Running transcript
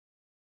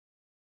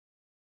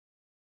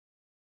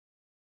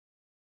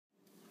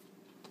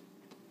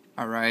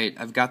Alright,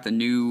 I've got the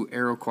new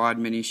AeroQuad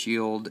Mini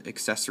Shield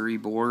accessory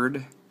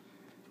board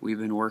we've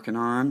been working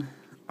on.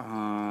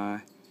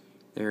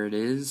 There it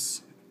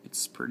is.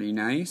 It's pretty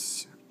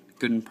nice.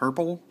 Good in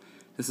purple.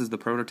 This is the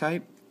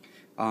prototype.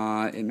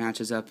 It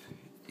matches up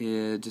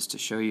just to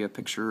show you a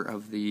picture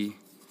of the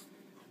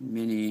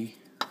mini.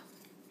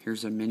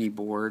 Here's a mini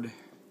board,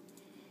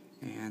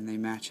 and they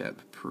match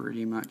up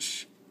pretty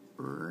much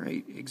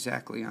right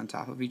exactly on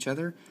top of each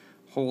other.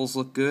 Holes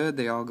look good.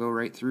 They all go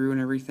right through and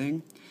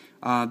everything.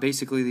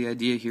 Basically, the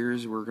idea here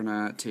is we're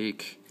gonna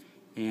take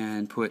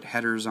and put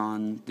headers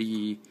on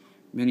the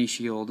mini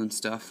shield and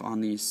stuff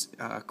on these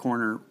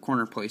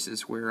corner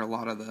places where a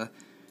lot of the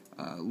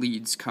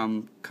leads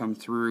come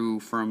through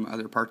from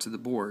other parts of the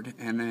board,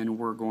 and then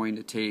we're going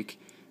to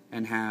take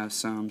and have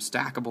some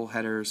stackable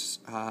headers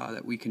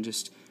that we can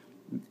just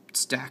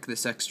stack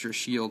this extra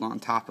shield on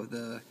top of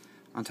the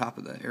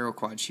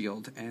AeroQuad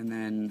shield, and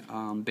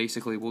then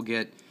basically we'll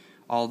get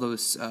all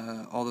those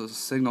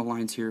signal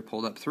lines here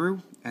pulled up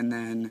through, and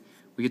then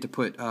we get to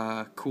put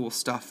cool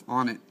stuff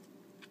on it.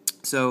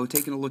 So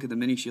taking a look at the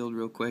mini shield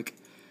real quick,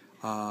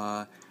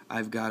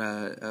 we've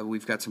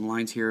got some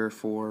lines here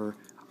for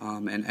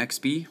an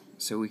xbee,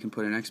 so we can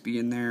put an xbee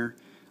in there.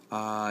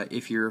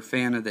 If you're a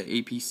fan of the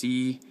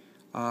APC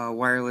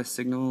wireless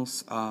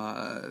signals,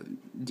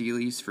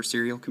 dealies for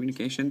serial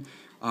communication,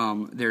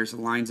 there's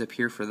lines up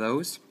here for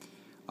those.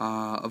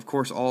 Of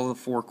course, all the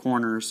four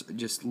corners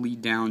just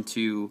lead down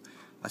to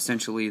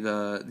essentially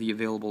the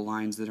available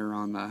lines that are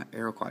on the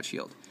AeroQuad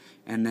shield.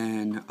 And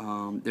then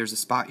there's a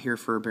spot here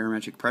for a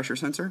barometric pressure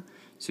sensor,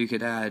 so you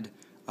could add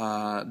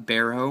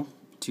baro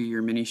to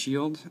your mini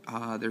shield.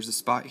 There's a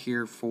spot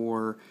here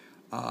for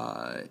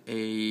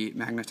a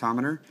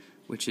magnetometer,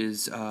 which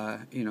is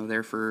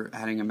there for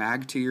adding a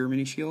mag to your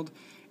mini shield.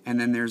 And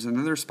then there's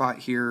another spot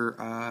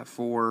here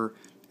for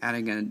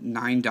adding a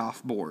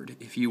 9-DOF board.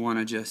 If you want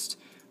to just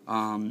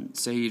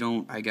say you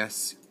don't, I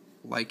guess,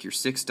 like your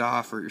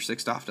 6-DOF, or your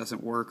 6-DOF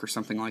doesn't work or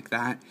something like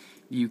that,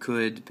 you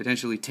could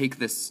potentially take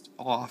this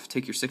off,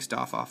 take your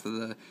 6-DOF off of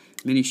the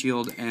mini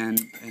shield and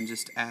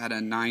just add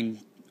a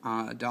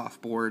 9-DOF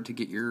board to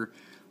get your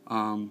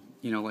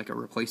like a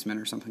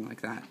replacement or something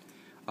like that.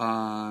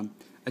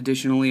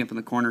 Additionally, up in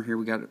the corner here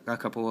we got a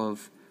couple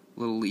of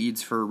little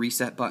leads for a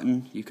reset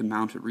button. You can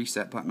mount a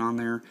reset button on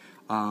there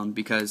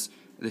because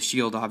the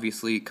shield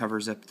obviously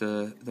covers up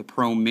the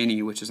Pro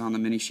Mini, which is on the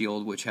mini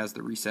shield, which has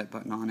the reset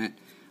button on it.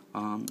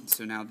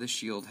 So now this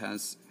shield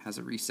has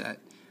a reset.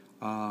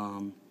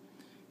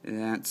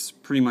 That's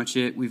pretty much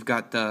it. We've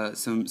got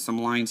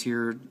some lines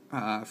here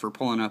for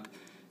pulling up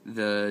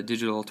the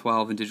digital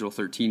 12 and digital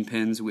 13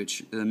 pins,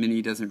 which the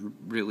Mini doesn't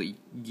really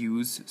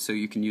use, so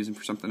you can use them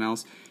for something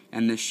else.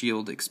 And this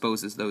shield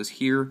exposes those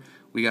here.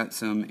 We got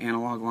some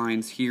analog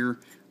lines here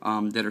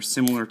that are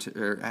similar to,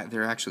 or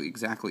they're actually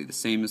exactly the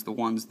same as the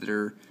ones that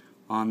are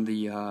on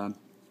the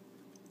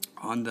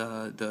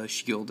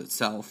shield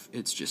itself.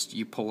 It's just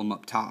you pull them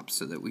up top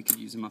so that we could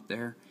use them up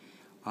there.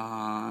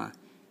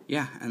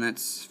 Yeah, and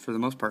that's, for the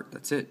most part,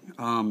 that's it.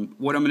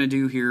 What I'm going to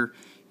do here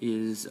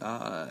is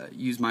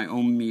use my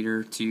ohm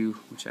meter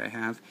which I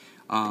have,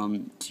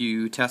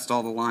 to test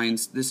all the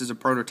lines. This is a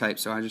prototype,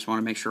 so I just want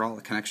to make sure all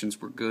the connections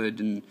were good,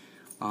 and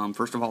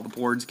first of all, the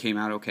boards came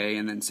out okay,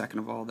 and then second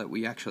of all, that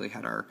we actually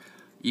had our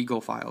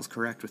Eagle files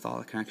correct with all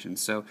the connections.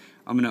 So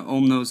I'm going to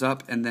ohm those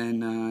up, and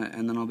then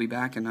I'll be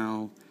back, and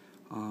I'll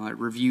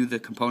review the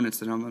components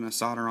that I'm going to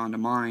solder onto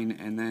mine,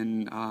 and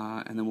then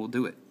we'll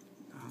do it.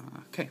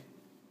 Okay.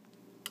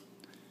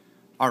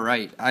 All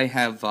right,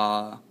 I've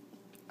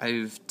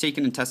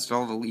taken and tested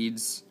all the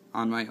leads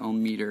on my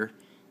ohm meter,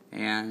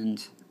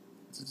 and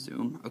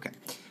zoom. Okay.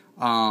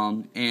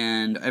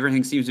 And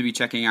everything seems to be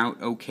checking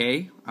out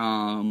okay.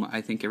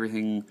 I think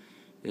everything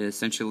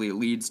essentially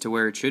leads to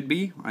where it should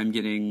be. I'm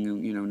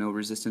getting, no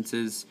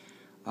resistances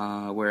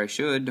where I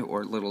should,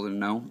 or little to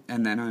no,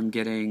 and then I'm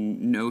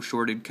getting no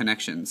shorted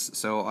connections.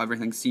 So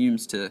everything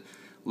seems to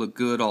look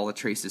good. All the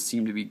traces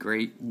seem to be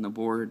great, and the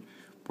board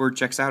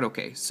checks out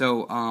okay.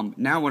 So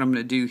now what I'm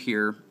going to do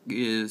here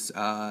is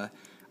I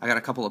got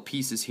a couple of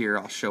pieces here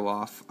I'll show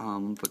off.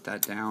 Put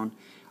that down.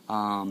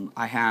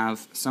 I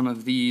have some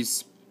of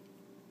these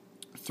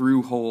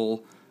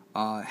through-hole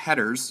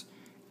headers,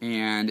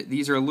 and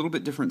these are a little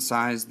bit different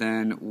size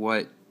than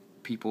what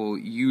people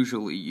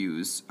usually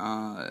use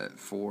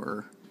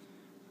for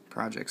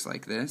projects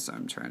like this.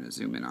 I'm trying to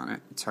zoom in on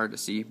it. It's hard to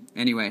see.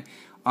 Anyway,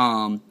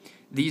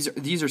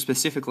 these are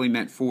specifically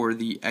meant for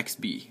the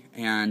xbee,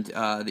 and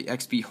the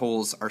xbee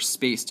holes are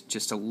spaced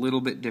just a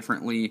little bit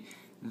differently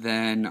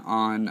than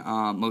on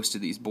most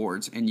of these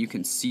boards, and you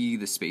can see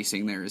the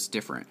spacing there is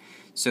different.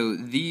 So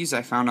these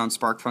I found on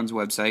SparkFun's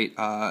website.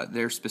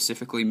 They're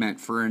specifically meant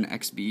for an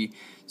xbee,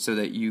 so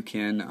that you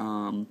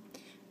can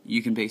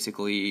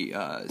basically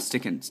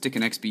stick an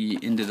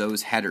xbee into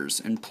those headers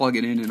and plug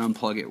it in and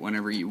unplug it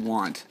whenever you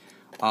want,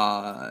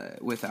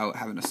 without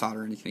having to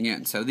solder anything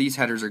in. So these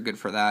headers are good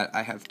for that.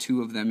 I have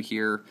 2 of them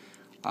here.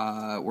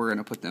 We're going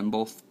to put them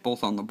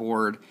both on the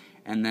board,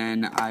 and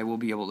then I will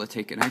be able to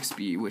take an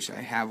xbee, which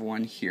I have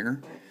one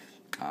here.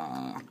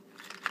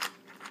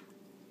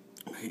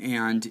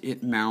 and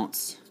it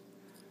mounts.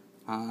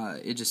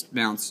 It just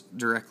mounts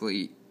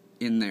directly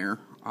in there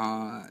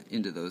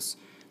into those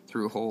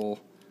through-hole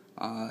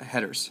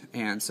headers,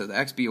 and so the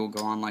XBee will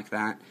go on like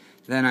that.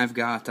 Then I've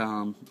got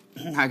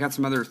I got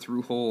some other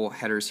through-hole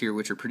headers here,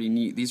 which are pretty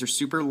neat. These are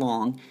super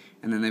long,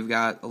 and then they've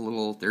got a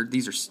little.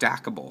 These are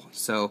stackable.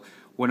 So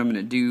what I'm going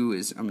to do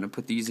is I'm going to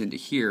put these into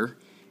here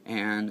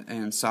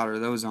and solder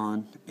those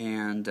on.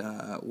 And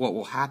what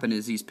will happen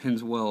is these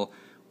pins will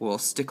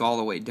stick all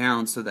the way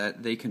down so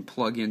that they can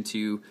plug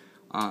into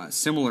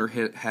similar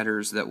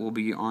headers that will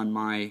be on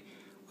my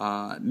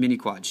mini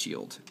quad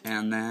shield,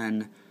 and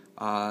then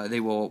they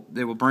will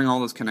bring all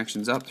those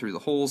connections up through the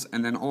holes.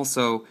 And then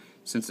also,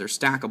 since they're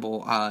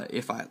stackable,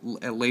 if at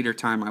a later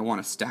time I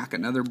want to stack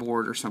another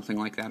board or something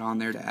like that on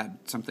there to add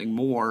something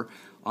more,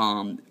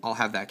 I'll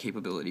have that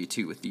capability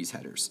too with these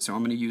headers. So I'm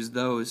going to use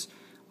those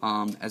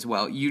as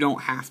well. You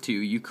don't have to.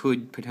 You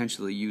could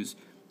potentially use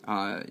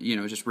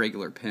just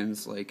regular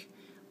pins like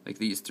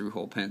these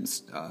through-hole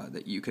pins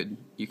that you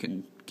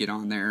can get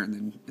on there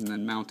and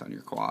then mount on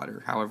your quad,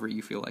 or however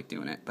you feel like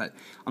doing it. But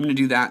I'm going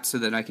to do that so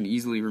that I can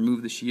easily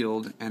remove the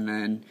shield and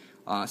then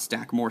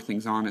stack more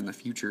things on in the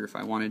future if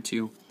I wanted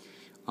to.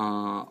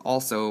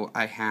 Also,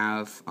 I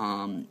have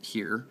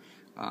here.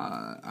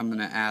 I'm going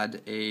to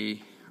add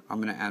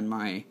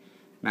my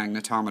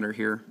magnetometer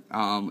here.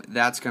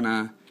 That's going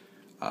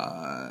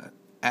to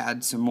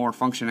add some more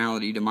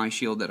functionality to my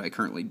shield that I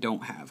currently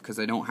don't have, because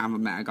I don't have a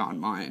mag on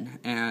mine,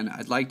 and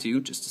I'd like to,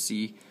 just to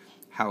see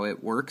how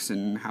it works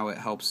and how it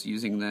helps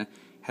using the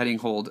heading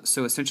hold.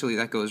 So essentially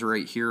that goes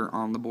right here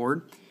on the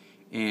board,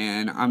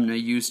 and I'm going to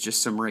use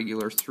just some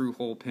regular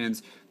through-hole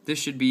pins. This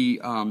should be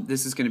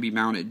this is going to be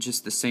mounted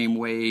just the same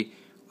way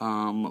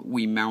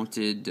we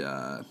mounted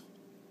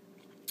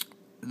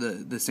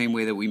the same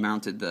way that we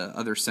mounted the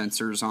other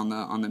sensors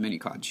on the mini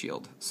quad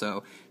shield.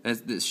 So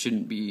this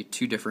shouldn't be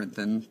too different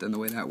than the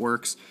way that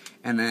works.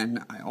 And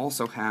then I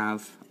also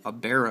have a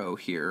baro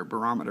here,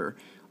 barometer,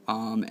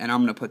 and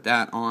I'm going to put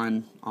that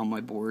on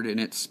my board in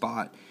its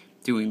spot,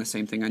 doing the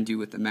same thing I do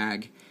with the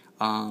mag.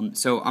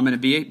 So I'm going to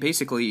be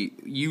basically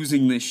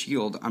using this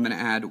shield. I'm going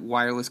to add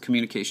wireless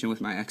communication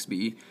with my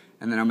xbee,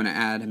 and then I'm going to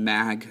add a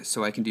mag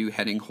so I can do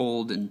heading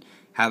hold and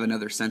have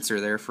another sensor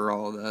there for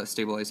all the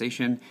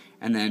stabilization,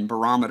 and then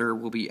barometer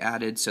will be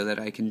added so that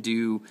I can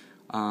do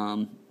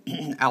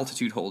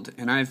altitude hold.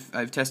 And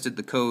I've tested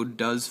the code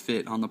does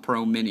fit on the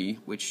Pro Mini,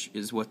 which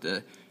is what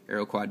the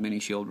AeroQuad Mini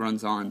Shield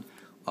runs on.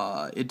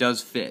 It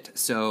does fit,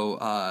 so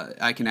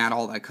I can add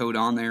all that code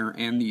on there,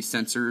 and the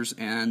sensors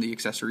and the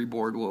accessory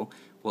board will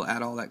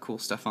add all that cool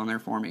stuff on there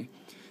for me.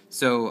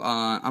 So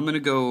I'm going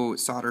to go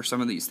solder some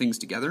of these things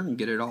together and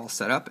get it all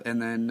set up,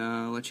 and then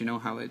let you know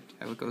how it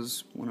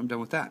goes when I'm done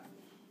with that.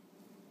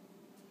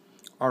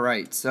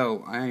 Alright,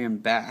 so I am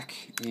back,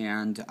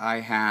 and I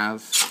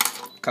have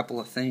a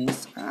couple of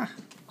things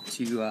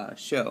to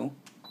show.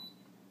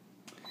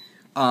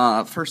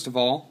 First of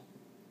all,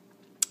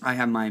 I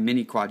have my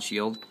mini quad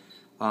shield.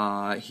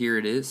 Here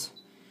it is,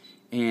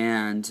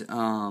 and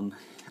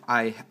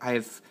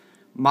I've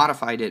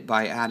modified it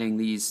by adding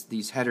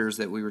these headers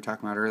that we were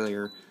talking about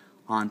earlier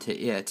onto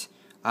it,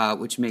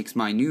 which makes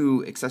my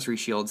new accessory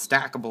shield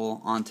stackable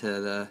onto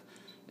the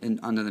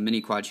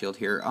mini quad shield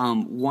here.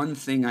 One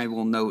thing I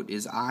will note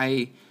is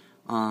I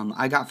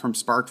got from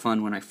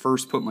SparkFun, when I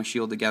first put my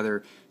shield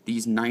together,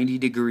 these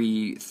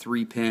 90-degree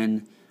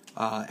 3-pin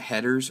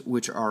headers,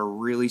 which are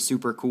really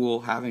super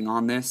cool having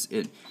on this.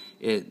 It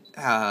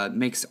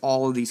makes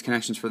all of these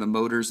connections for the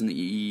motors and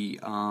the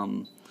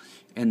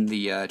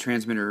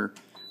transmitter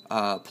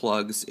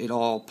plugs. It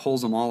all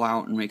pulls them all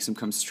out and makes them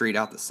come straight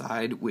out the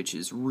side, which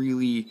is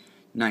really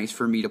nice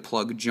for me to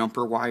plug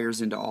jumper wires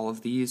into all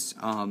of these.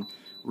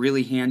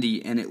 Really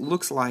handy, and it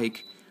looks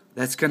like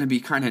that's going to be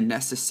kind of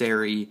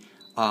necessary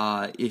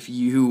if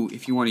you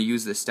want to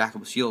use this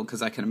stackable shield,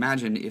 because I can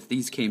imagine if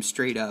these came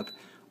straight up,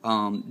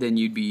 then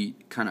you'd be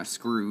kind of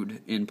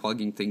screwed in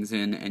plugging things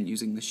in and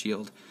using the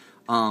shield.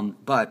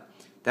 But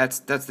that's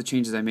the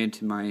changes I made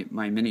to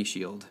my mini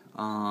shield,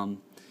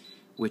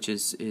 which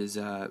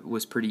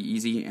was pretty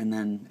easy, and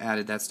then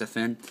added that stuff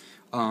in.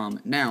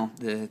 Now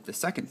the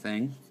second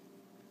thing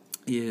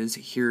is,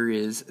 here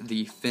is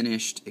the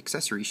finished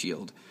accessory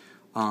shield.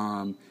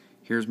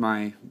 Here's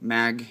my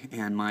mag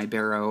and my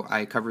baro.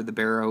 I covered the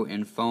baro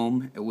in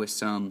foam with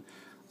some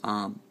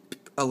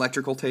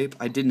electrical tape.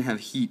 I didn't have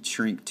heat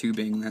shrink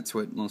tubing. That's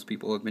what most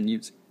people have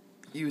been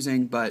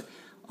using, but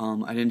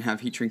I didn't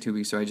have heat shrink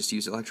tubing, so I just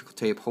used electrical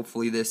tape.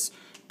 Hopefully this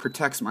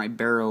protects my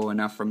baro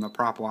enough from the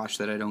prop wash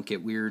that I don't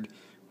get weird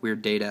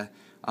data.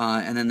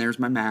 And then there's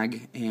my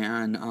mag,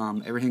 and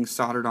everything's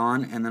soldered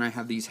on, and then I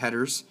have these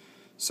headers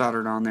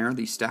soldered on there,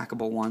 these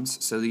stackable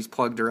ones, so these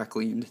plug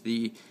directly into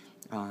the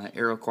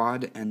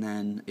AeroQuad, and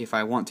then if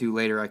I want to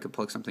later I could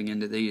plug something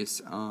into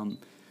these on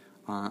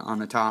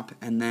the top.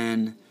 And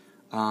then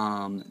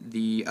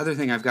the other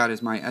thing I've got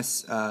is my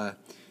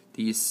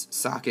these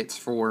sockets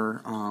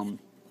for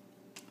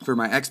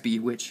my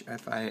xbee, which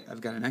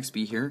I've got an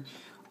xbee here.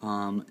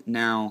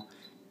 Now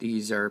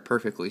these are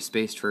perfectly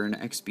spaced for an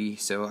xbee,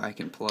 so I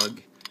can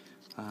plug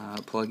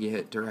plug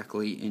it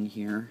directly in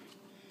here.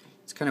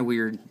 It's kind of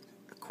weird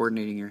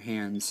coordinating your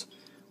hands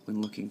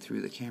when looking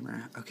through the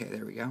camera. Okay,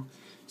 there we go.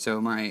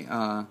 So my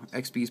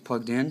XBee is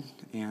plugged in,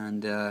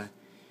 and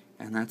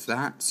that's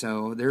that.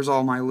 So there's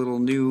all my little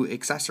new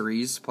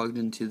accessories plugged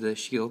into the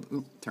shield.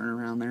 Oop, turn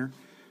around there.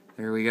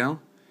 There we go.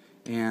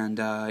 And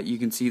you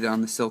can see that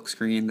on the silk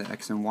screen the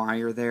X and Y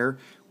are there,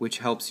 which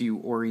helps you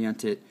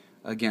orient it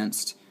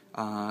against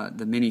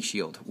the mini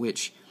shield,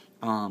 which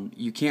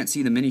you can't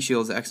see the mini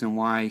shield's X and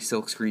Y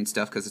silk screen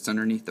stuff because it's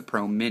underneath the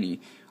Pro Mini.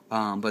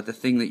 But the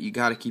thing that you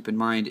got to keep in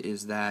mind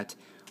is that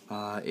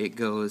it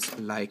goes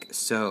like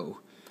so.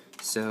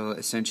 So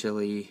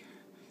essentially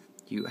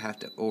you have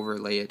to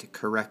overlay it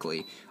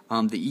correctly.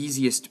 The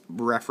easiest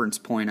reference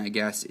point, I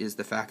guess, is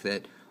the fact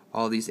that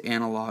all these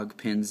analog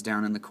pins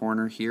down in the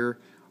corner here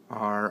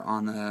are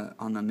on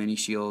the mini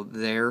shield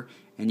there,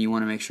 and you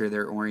want to make sure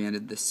they're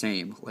oriented the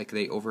same, like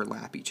they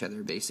overlap each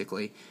other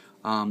basically.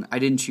 I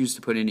didn't choose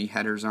to put any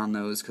headers on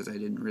those because I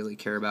didn't really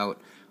care about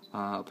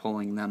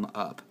pulling them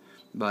up.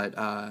 But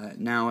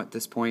now at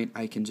this point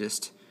I can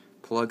just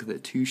plug the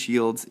two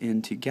shields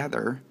in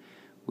together,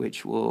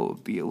 which will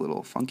be a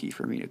little funky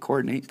for me to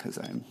coordinate because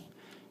I'm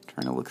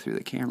trying to look through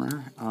the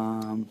camera.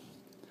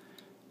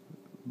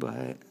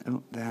 But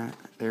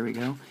there we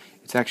go.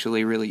 It's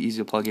actually really easy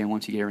to plug in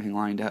once you get everything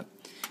lined up.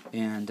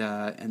 And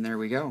there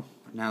we go.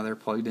 Now they're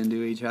plugged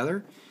into each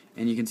other,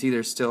 and you can see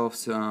there's still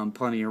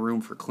plenty of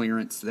room for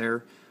clearance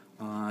there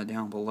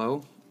down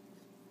below.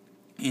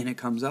 And it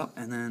comes up,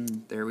 and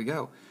then there we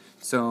go.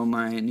 So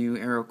my new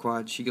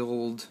AeroQuad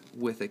shield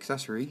with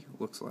accessory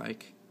looks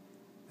like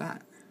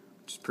that,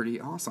 which is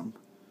pretty awesome.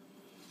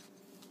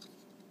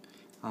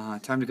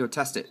 Time to go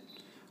test it.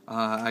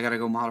 I gotta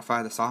go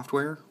modify the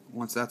software.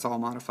 Once that's all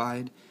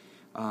modified,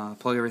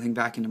 plug everything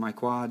back into my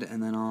quad,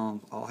 and then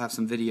I'll have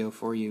some video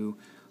for you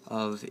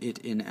of it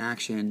in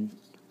action,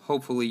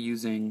 hopefully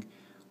using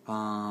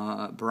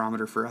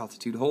barometer for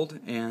altitude hold,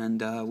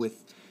 and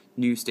with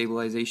new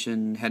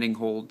stabilization heading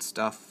hold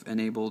stuff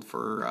enabled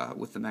for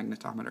with the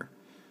magnetometer.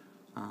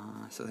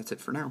 So that's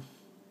it for now.